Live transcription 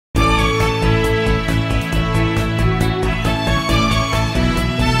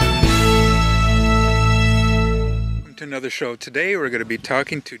another show. Today we're going to be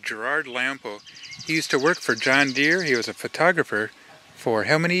talking to Gerard Lampo. He used to work for John Deere. He was a photographer for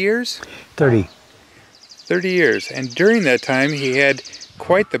how many years? 30. 30 years. And during that time he had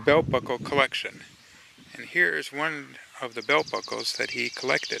quite the belt buckle collection. And here's one of the belt buckles that he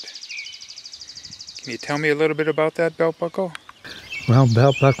collected. Can you tell me a little bit about that belt buckle? Well,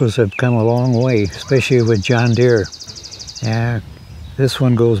 belt buckles have come a long way, especially with John Deere. This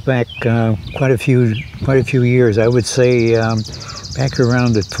one goes back quite a few years. I would say back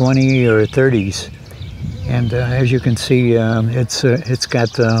around the 20s or 30s. And as you can see, it's got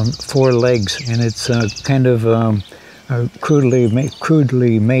 4 legs, and it's kind of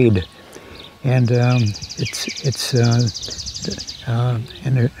crudely made. And as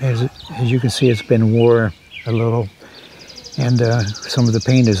you can see, it's been worn a little, and some of the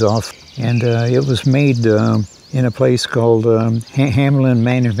paint is off. And it was made in a place called Hamlin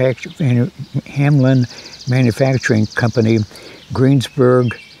Manufacturing Company,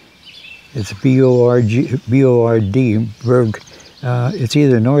 Greensburg. It's B-O-R-D, Berg. It's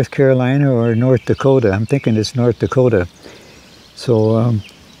either North Carolina or North Dakota. I'm thinking it's North Dakota. So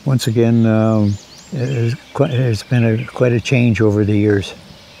once again, there's been quite a change over the years.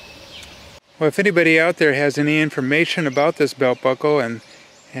 Well, if anybody out there has any information about this belt buckle and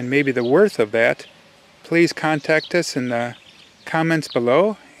maybe the worth of that, please contact us in the comments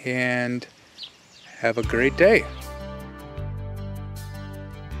below, and have a great day.